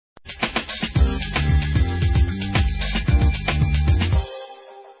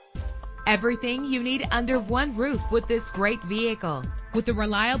Everything you need under one roof with this great vehicle. With a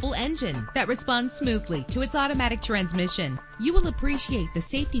reliable engine that responds smoothly to its automatic transmission, you will appreciate the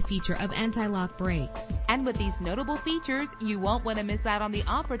safety feature of anti-lock brakes. And with these notable features, you won't want to miss out on the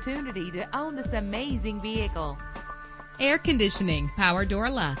opportunity to own this amazing vehicle. Air conditioning, power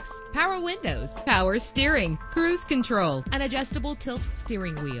door locks, power windows, power steering, cruise control, an adjustable tilt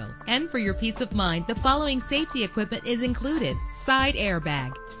steering wheel. And for your peace of mind, the following safety equipment is included: side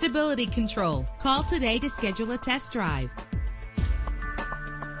airbag, stability control. Call today to schedule a test drive.